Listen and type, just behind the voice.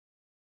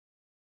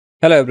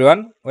Hello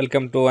everyone,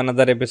 welcome to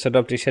another episode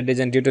of t-shirt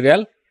design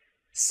tutorial.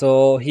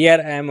 So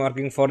here I am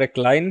working for a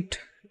client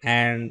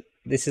and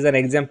this is an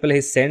example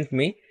he sent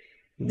me.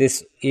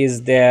 This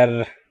is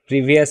their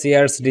previous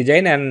year's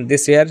design and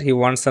this year he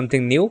wants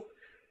something new.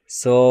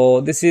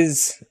 So this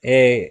is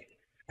a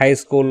high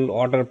school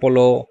water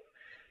polo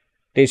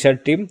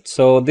t-shirt team.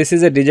 So this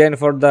is a design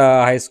for the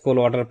high school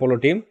water polo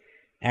team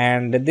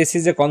and this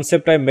is a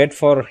concept I made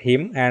for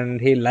him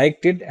and he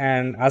liked it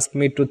and asked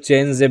me to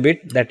change a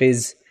bit. That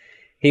is,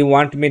 he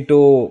want me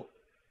to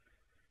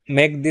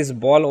make this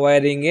ball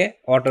wearing a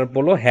water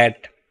polo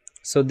hat.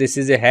 So this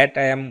is a hat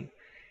I am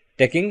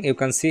taking. You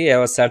can see I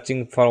was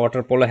searching for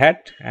water polo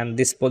hat and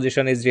this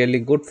position is really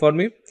good for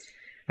me.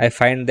 I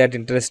find that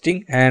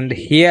interesting and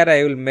here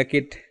I will make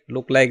it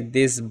look like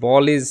this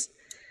ball is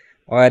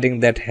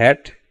wearing that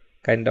hat,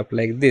 kind of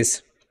like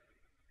this.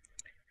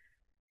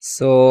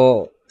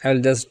 So I'll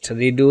just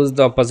reduce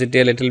the opacity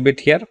a little bit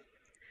here.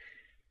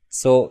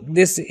 So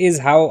this is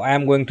how I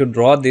am going to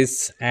draw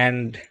this,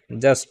 and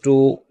just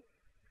to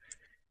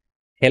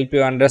help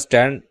you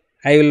understand,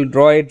 I will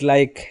draw it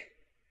like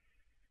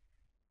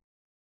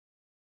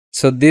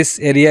so. This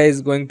area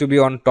is going to be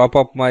on top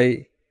of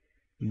my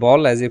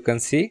ball, as you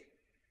can see,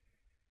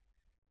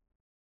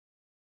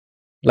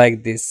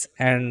 like this,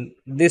 and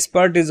this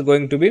part is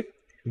going to be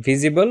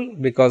visible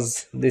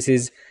because this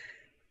is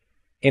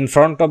in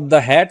front of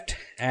the hat,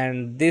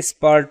 and this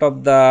part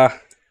of the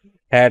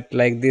hat,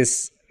 like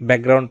this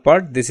background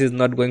part, this is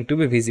not going to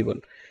be visible.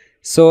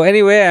 So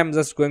anyway, I am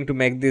just going to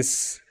make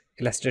this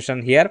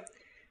illustration here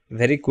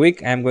very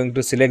quick. I am going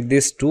to select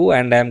these two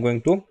and I am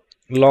going to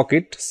lock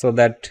it so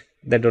that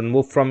they don't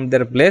move from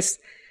their place.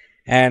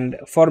 And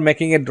for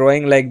making a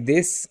drawing like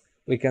this,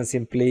 we can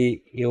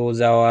simply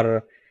use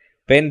our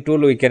pen tool,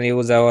 we can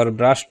use our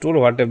brush tool,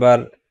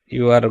 whatever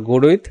you are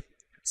good with.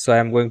 So I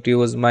am going to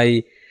use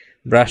my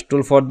brush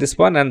tool for this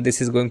one, and this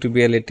is going to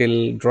be a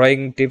little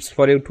drawing tips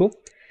for you too.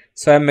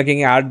 So I am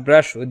making an art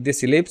brush with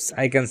this ellipse.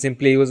 I can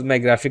simply use my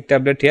graphic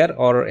tablet here,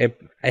 or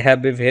I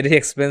have a very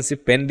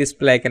expensive pen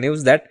display, I can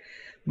use that,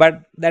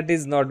 but that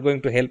is not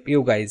going to help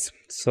you guys.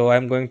 So I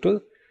am going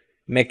to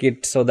make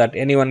it so that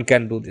anyone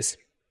can do this.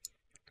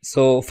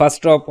 So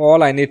first of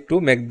all, I need to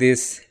make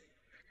these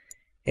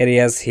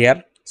areas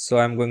here. So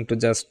I'm going to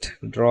just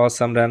draw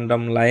some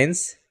random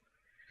lines.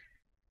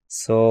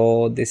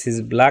 So this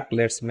is black,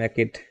 let's make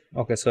it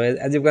okay. So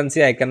as you can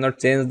see, I cannot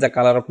change the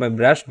color of my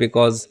brush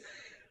because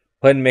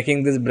when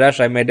making this brush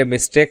I made a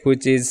mistake,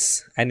 which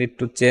is I need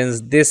to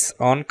change this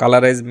on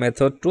colorize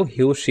method to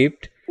hue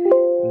shift.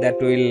 That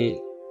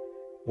will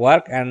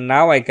work, and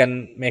now I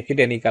can make it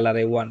any color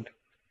I want,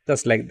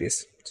 just like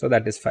this. So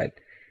that is fine.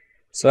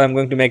 So I'm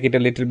going to make it a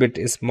little bit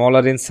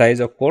smaller in size,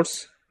 of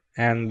course,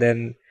 and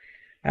then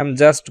I'm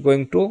just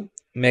going to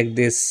make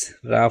this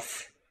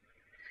rough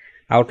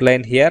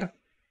outline here.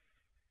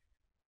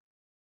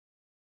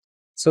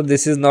 So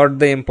this is not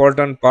the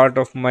important part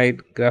of my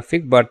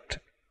graphic, but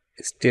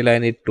still I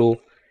need to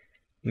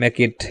make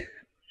it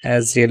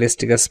as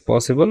realistic as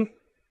possible.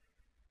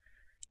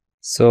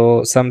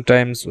 So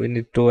sometimes we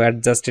need to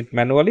adjust it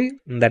manually,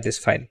 and that is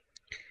fine.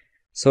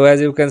 So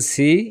as you can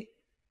see,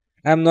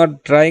 I'm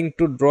not trying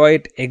to draw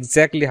it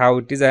exactly how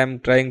it is. I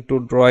am trying to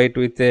draw it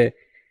with a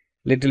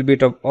little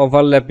bit of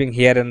overlapping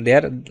here and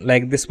there,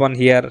 like this one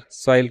here.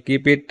 So I'll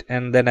keep it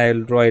and then I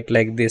will draw it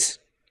like this.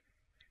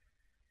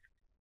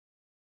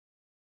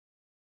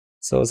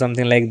 So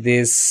something like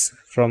this,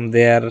 from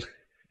there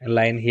a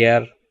line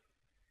here.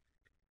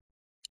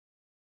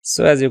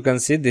 So as you can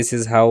see, this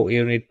is how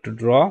you need to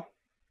draw.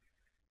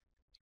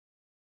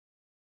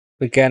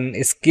 We can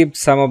skip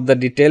some of the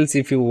details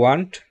if you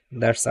want,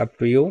 that's up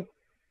to you.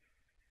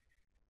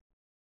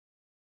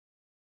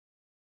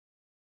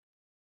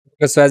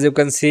 So as you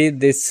can see,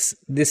 this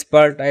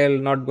part I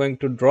am not going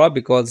to draw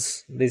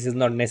because this is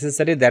not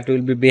necessary. That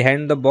will be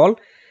behind the ball,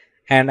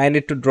 and I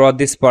need to draw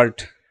this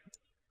part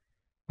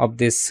of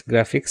this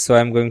graphic. So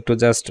I'm going to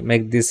just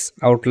make this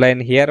outline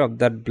here of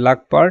that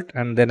black part,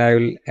 and then I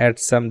will add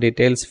some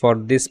details for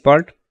this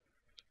part.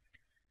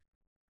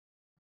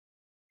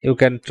 You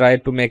can try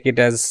to make it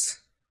as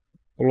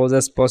close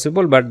as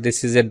possible, but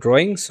this is a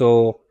drawing,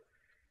 so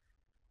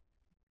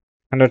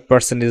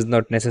 100% is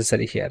not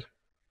necessary here.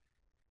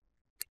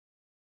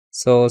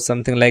 So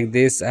something like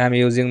this. I am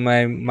using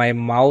my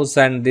mouse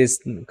and this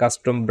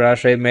custom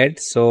brush I made,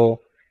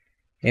 so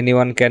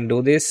anyone can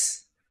do this.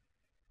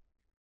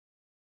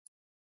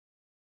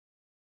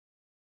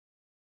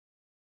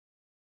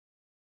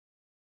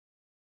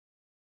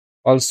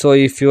 Also,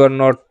 if you are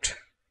not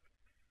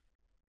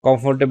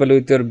comfortable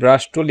with your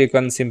brush tool, you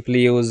can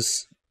simply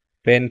use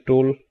pen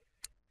tool.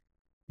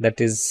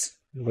 That is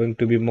going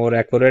to be more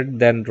accurate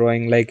than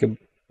drawing like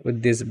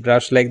with this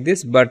brush like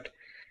this. But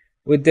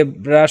with a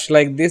brush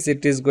like this,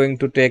 it is going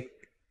to take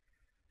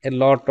a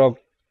lot of,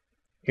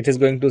 it is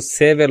going to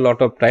save a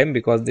lot of time,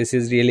 because this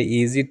is really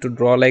easy to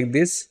draw like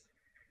this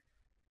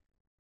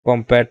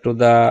compared to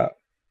the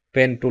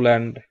pen tool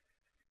and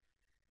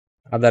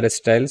other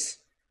styles.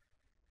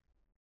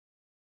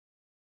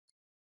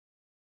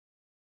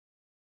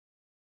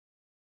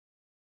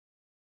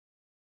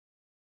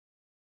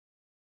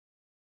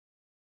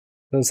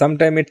 So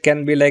sometime it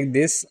can be like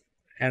this,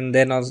 and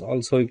then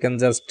also you can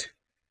just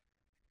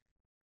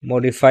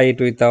modify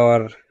it with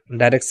our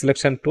direct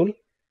selection tool.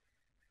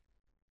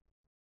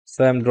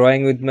 So I'm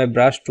drawing with my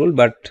brush tool,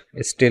 but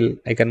still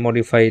I can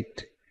modify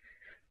it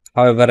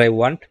however I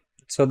want.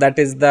 So that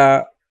is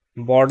the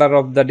border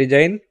of the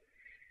design.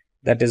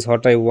 That is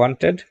what I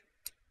wanted.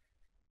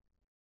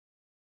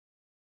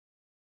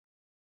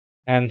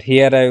 And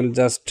here I will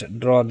just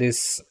draw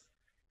this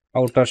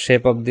outer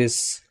shape of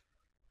this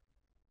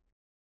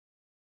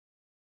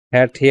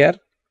hat here,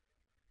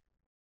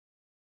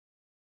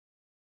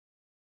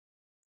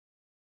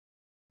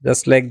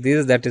 just like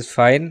this. That is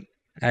fine.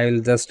 I will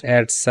just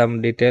add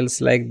some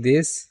details like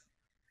this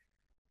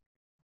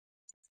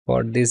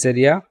for this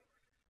area,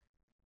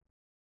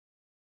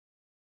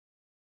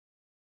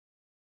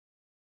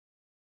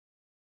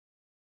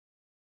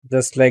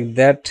 just like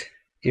that.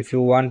 If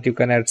you want, you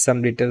can add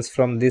some details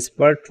from this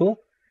part too,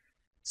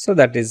 so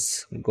that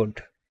is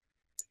good.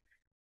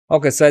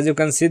 Okay, so as you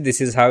can see, this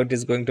is how it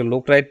is going to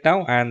look right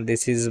now, and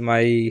this is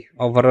my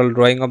overall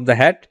drawing of the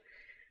hat.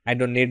 I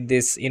don't need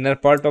this inner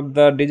part of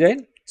the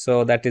design,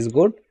 so that is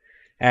good.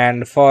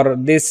 And for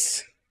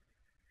this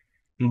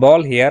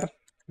ball here,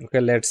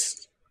 okay,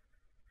 let's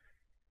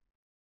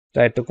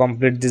try to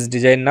complete this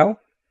design now.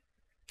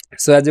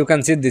 So as you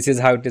can see, this is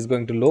how it is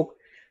going to look.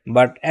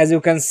 But as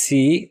you can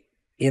see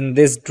in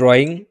this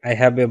drawing, I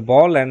have a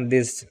ball and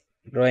this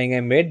drawing I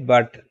made,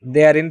 but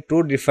they are in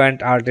two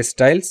different art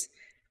styles,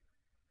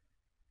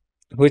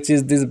 which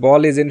is this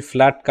ball is in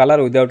flat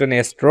color without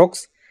any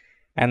strokes,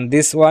 and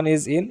this one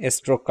is in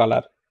stroke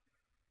color.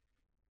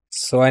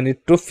 So I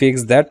need to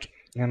fix that,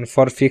 and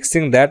for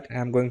fixing that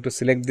I'm going to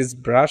select this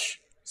brush,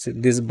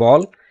 this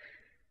ball.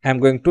 I'm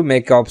going to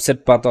make an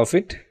offset path of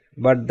it,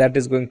 but that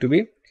is going to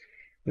be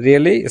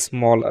really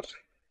smaller,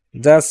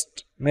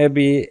 just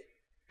maybe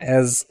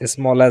as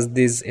small as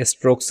these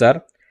strokes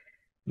are.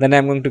 Then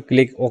I'm going to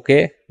click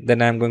OK.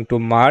 Then I'm going to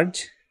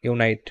merge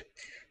unite.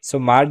 So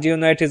merge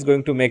unite is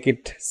going to make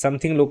it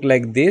something look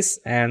like this,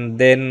 and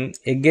then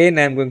again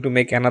I'm going to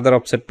make another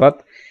offset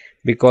path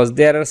because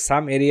there are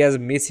some areas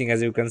missing.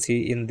 As you can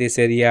see in this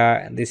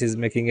area, this is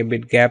making a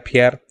bit gap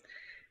here,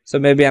 so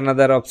maybe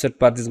another offset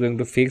path is going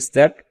to fix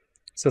that.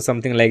 So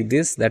something like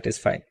this, that is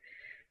fine.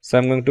 So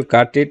I'm going to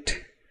cut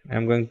it.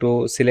 I'm going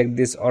to select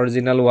this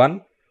original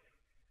one.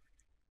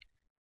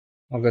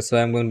 Okay, so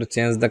I'm going to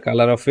change the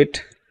color of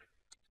it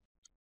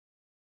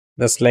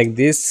just like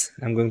this.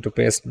 I'm going to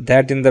paste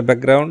that in the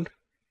background.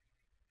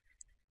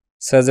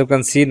 So as you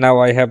can see, now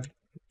I have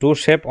two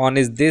shape. One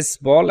is this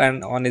ball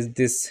and one is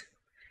this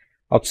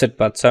offset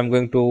path. So I'm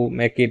going to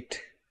make it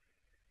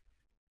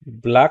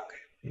black.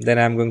 Then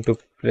I'm going to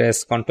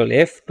press Ctrl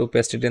F to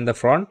paste it in the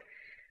front.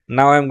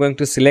 Now I'm going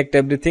to select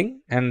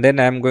everything and then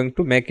I'm going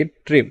to make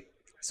it trim.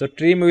 So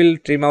trim will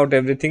trim out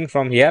everything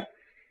from here.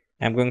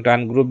 I'm going to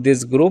ungroup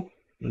this group,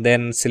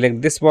 then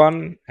select this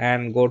one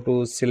and go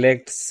to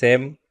select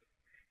same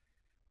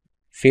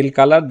fill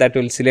color. That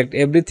will select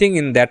everything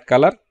in that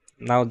color.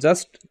 Now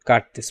just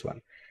cut this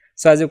one.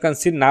 So as you can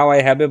see, now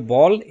I have a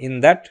ball in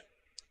that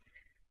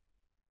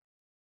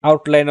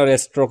outline or a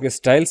stroke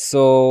style.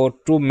 So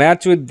to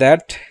match with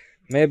that,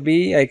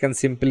 maybe I can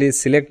simply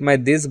select my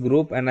this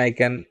group and I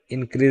can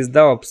increase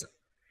the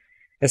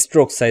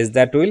stroke size.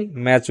 That will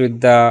match with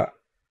the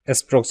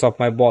strokes of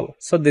my ball.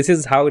 So this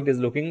is how it is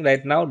looking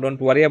right now.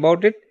 Don't worry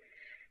about it.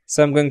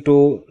 So I'm going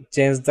to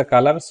change the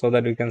color so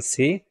that you can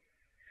see.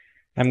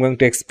 I'm going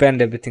to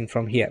expand everything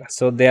from here.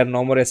 So there are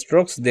no more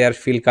strokes, they are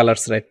fill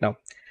colors right now.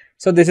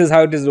 So this is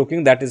how it is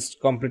looking. That is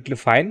completely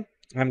fine.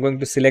 I'm going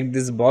to select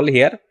this ball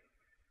here,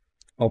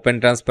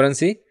 open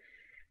transparency,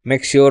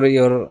 make sure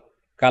your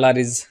color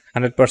is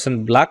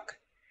 100% black,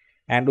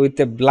 and with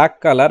a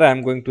black color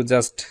I'm going to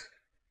just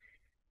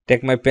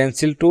take my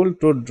pencil tool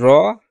to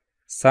draw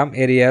some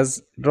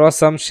areas, draw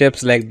some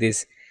shapes like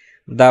this.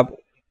 The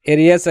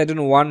areas I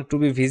don't want to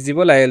be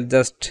visible, I will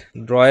just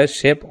draw a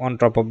shape on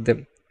top of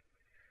them.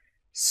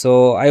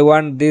 So I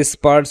want these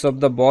parts of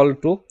the ball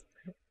to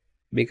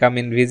become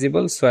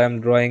invisible, so I am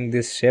drawing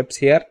these shapes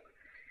here,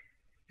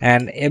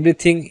 and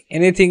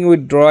anything we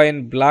draw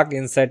in black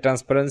inside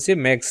transparency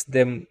makes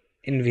them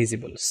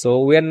invisible.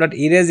 So we are not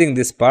erasing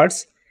these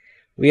parts,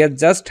 we are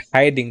just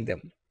hiding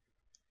them.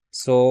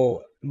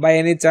 So by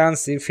any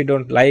chance, if you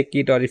don't like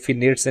it or if it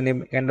needs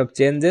any kind of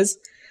changes,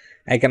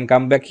 I can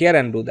come back here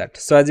and do that.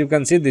 So as you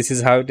can see, this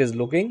is how it is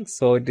looking.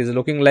 So it is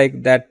looking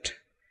like that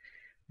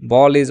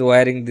ball is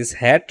wearing this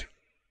hat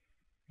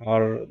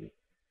or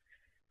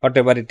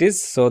whatever it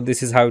is. So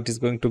this is how it is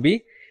going to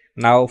be.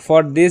 Now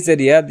for this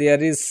area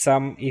there is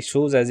some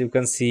issues. As you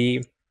can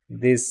see,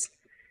 these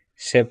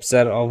shapes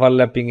are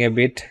overlapping a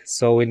bit,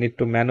 so we need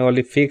to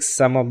manually fix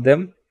some of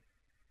them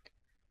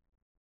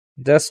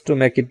just to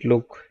make it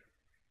look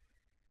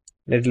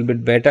little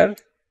bit better.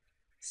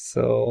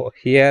 So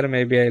here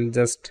maybe I'll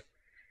just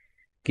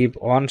keep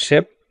on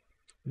shape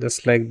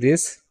just like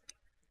this.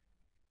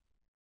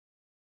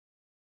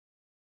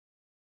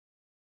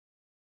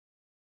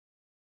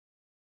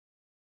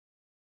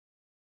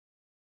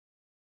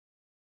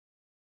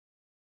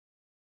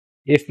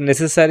 If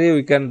necessary,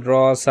 we can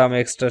draw some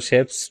extra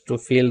shapes to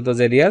fill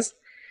those areas.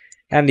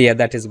 And yeah,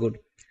 that is good.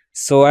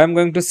 So I'm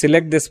going to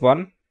select this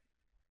one,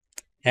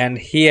 and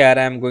here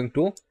I'm going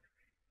to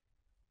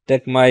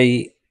take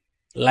my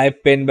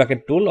live paint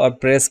bucket tool or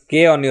press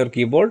K on your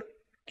keyboard.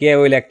 K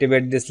will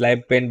activate this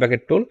live paint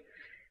bucket tool,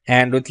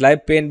 and with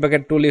live paint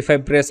bucket tool, if I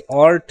press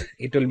Alt,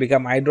 it will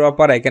become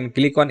eyedropper. I can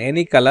click on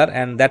any color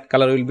and that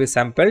color will be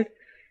sampled.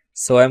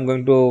 So I'm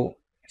going to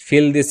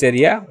fill this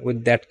area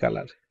with that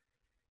color.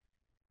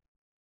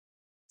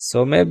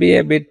 So maybe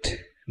a bit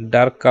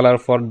dark color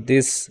for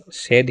this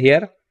shade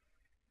here,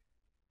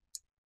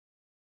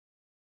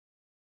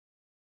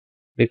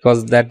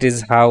 because that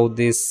is how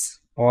this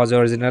was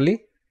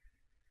originally.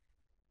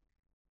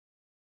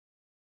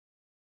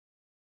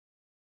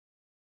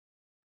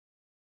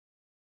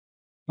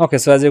 Okay,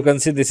 so as you can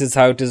see, this is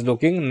how it is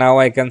looking. Now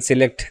I can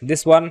select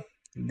this one,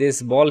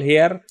 this ball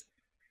here.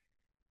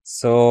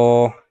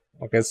 So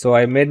okay, so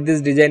I made this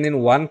design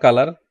in one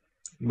color,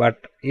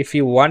 but if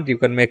you want, you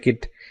can make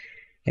it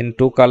in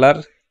two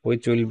color,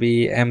 which will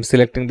be, I'm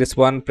selecting this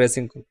one,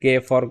 pressing K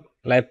for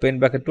live paint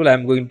bucket tool.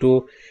 I'm going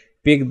to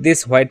pick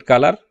this white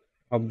color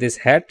of this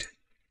hat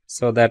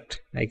so that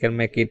I can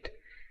make it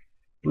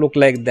look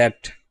like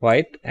that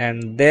white,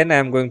 and then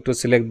I'm going to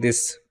select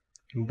this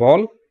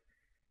ball.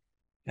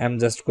 I'm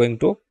just going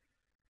to,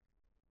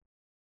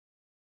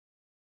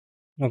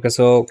 okay,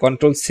 so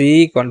Control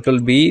C, Control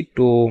B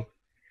to,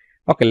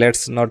 okay,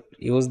 let's not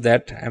use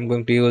that. I'm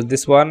going to use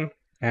this one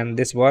and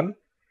this one,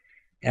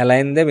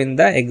 align them in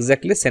the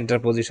exactly center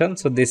position.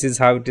 So this is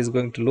how it is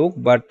going to look,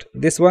 but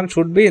this one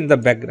should be in the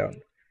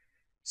background.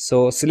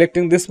 So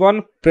selecting this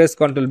one, press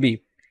Ctrl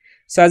B.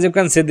 So as you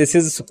can see, this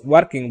is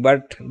working,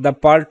 but the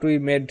part we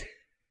made,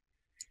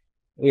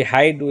 we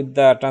hide with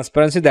the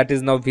transparency, that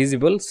is now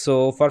visible.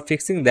 So for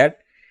fixing that,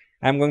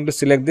 I'm going to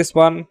select this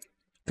one,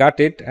 cut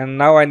it, and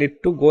now I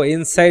need to go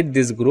inside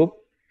this group.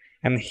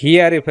 And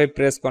here if I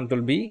press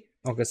Ctrl B,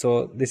 okay,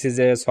 so this is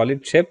a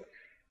solid shape.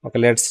 Okay,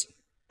 let's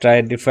try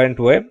a different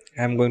way.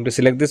 I'm going to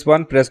select this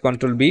one, press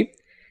Ctrl B.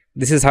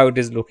 This is how it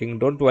is looking.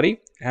 Don't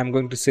worry, I'm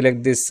going to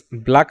select this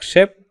black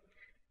shape,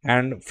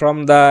 and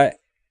from the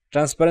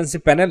transparency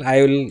panel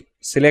I will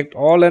select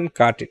all and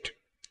cut it.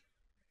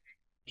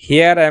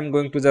 Here I am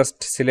going to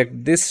just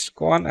select this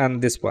one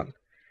and this one,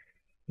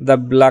 the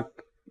black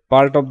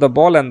part of the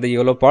ball and the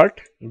yellow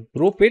part,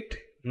 group it.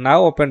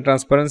 Now open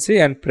transparency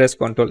and press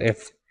Ctrl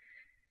F.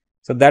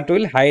 So that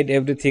will hide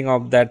everything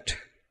of that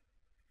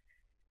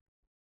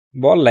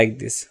ball like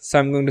this. So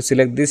I'm going to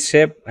select this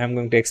shape. I'm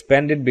going to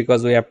expand it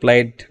because we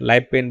applied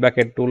live paint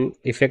bucket tool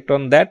effect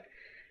on that.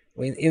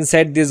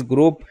 Inside this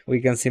group, we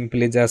can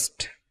simply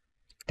just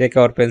take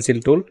our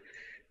pencil tool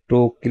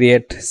to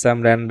create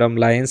some random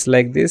lines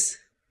like this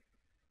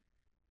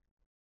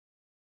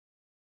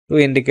to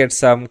indicate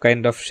some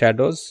kind of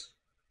shadows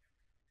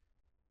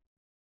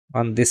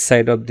on this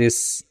side of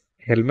this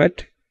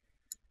helmet.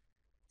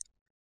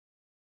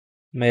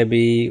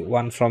 Maybe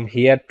one from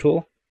here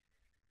too,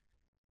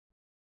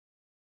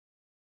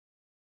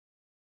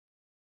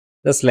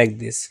 just like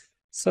this,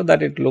 so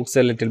that it looks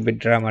a little bit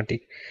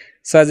dramatic.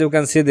 So as you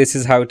can see, this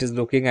is how it is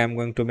looking. I am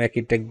going to make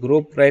it a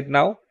group right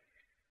now.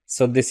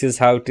 So this is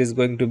how it is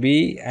going to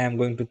be. I am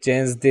going to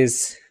change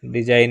this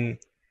design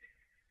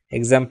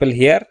example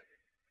here.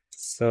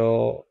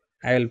 So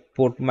I will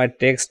put my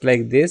text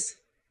like this,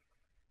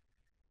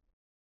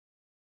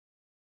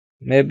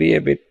 maybe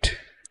a bit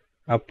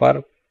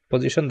upper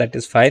position, that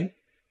is fine.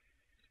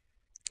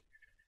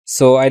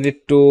 So I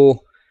need to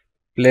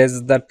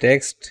place the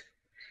text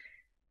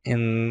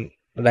in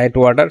right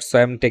order. So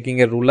I am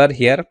taking a ruler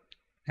here,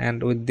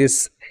 and with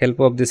this help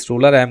of this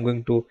ruler I am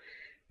going to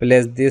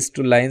place these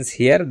two lines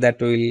here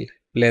that will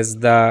place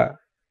the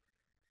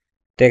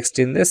text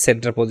in the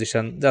center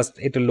position. Just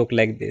it will look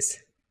like this.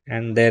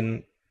 And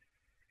then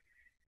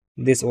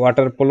this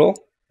water polo,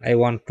 I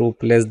want to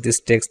place this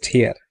text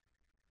here.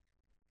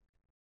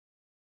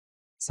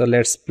 So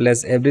let's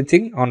place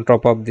everything on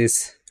top of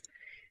this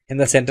in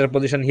the center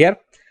position here.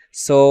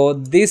 So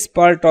this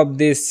part of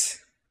this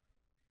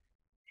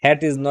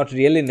hat is not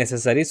really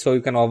necessary, so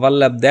you can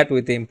overlap that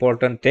with the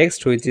important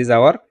text, which is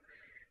our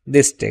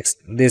this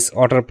text, this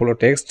water polo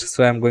text.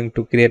 So I am going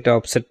to create a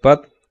offset path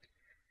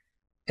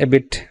a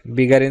bit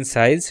bigger in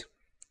size,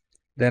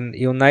 then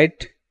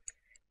unite,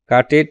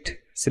 cut it,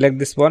 select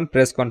this one,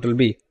 press Ctrl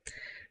B.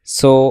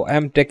 So I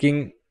am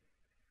taking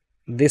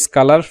this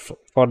color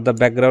for the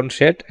background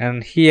shade,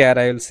 and here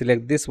I will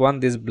select this one,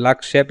 this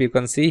black shape you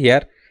can see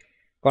here,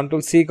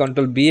 Ctrl C,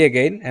 Ctrl B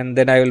again, and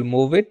then I will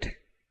move it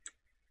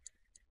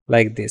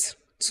like this.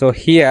 So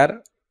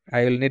here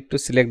I will need to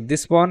select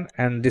this one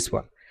and this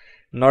one,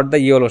 not the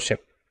yellow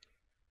shape,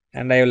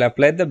 and I will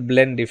apply the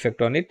blend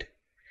effect on it.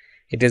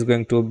 It is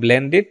going to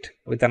blend it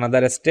with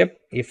another step.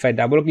 If I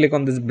double click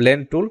on this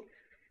blend tool,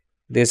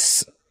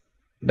 this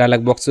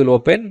dialog box will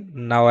open.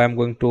 Now I am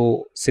going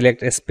to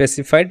select a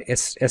specified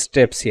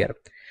steps here.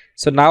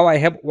 So now I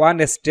have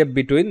one step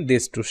between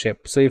these two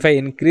shapes. So if I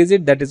increase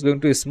it, that is going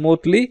to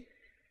smoothly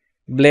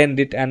blend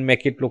it and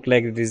make it look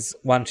like it is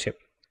one shape.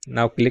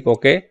 Now click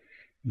OK.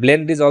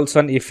 Blend is also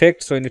an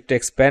effect, so you need to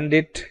expand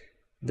it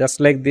just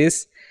like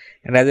this.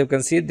 And as you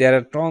can see, there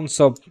are tons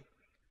of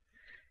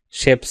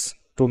shapes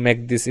to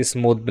make this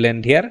smooth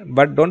blend here,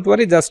 but don't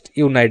worry, just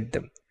unite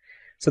them.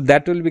 So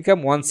that will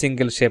become one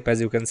single shape, as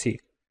you can see.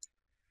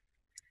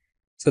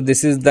 So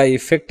this is the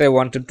effect I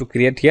wanted to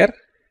create here,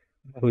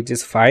 which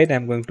is fine.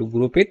 I'm going to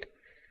group it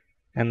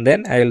and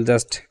then I will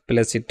just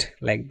place it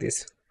like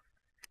this.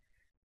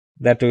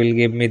 That will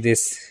give me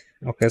this.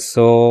 Okay,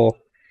 so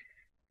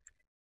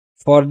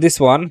for this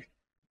one,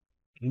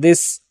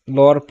 this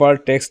lower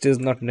part text is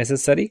not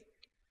necessary,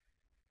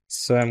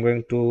 so I'm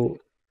going to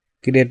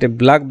create a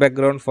black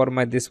background for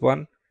my this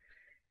one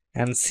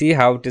and see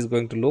how it is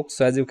going to look.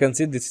 So as you can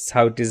see, this is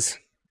how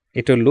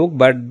it will look,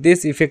 but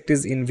this effect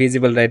is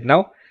invisible right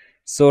now.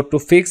 So to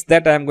fix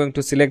that, I am going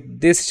to select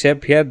this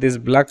shape here, this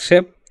black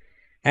shape,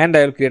 and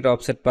I will create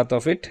offset path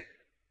of it.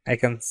 I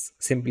can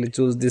simply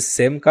choose this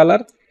same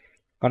color,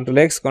 Ctrl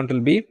X,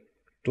 Ctrl B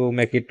to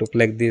make it look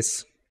like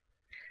this.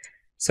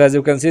 So as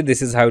you can see,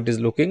 this is how it is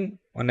looking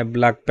on a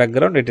black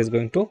background.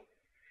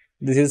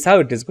 This is how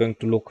it is going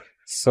to look.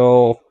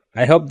 So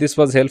I hope this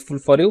was helpful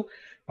for you.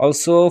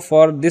 Also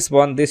for this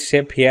one, this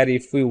shape here,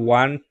 if we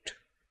want,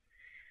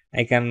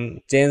 I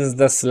can change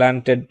the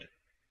slanted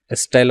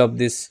style of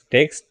this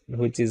text,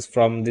 which is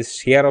from this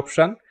share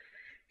option.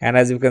 And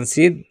as you can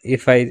see,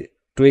 if I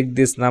tweak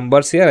these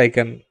numbers here, I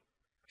can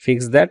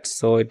fix that.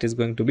 So it is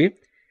going to be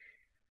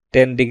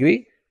 10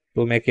 degree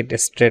to make it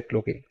straight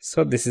looking.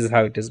 So this is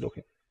how it is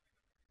looking.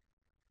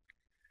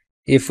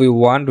 If we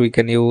want, we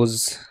can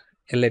use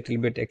a little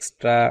bit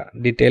extra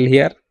detail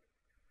here.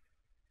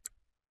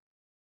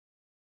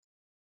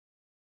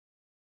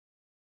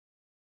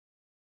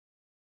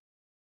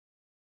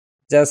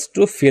 Just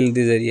to fill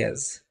these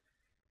areas.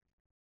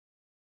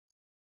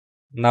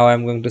 Now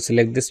I'm going to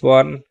select this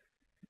one.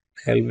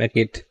 I'll make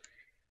it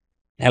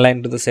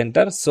align to the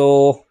center.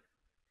 So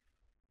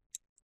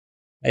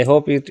I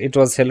hope it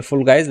was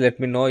helpful, guys. Let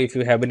me know if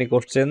you have any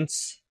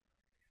questions.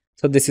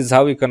 So this is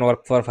how you can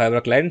work for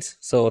Fiverr clients.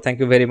 So thank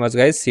you very much,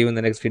 guys. See you in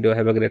the next video.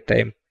 Have a great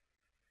time.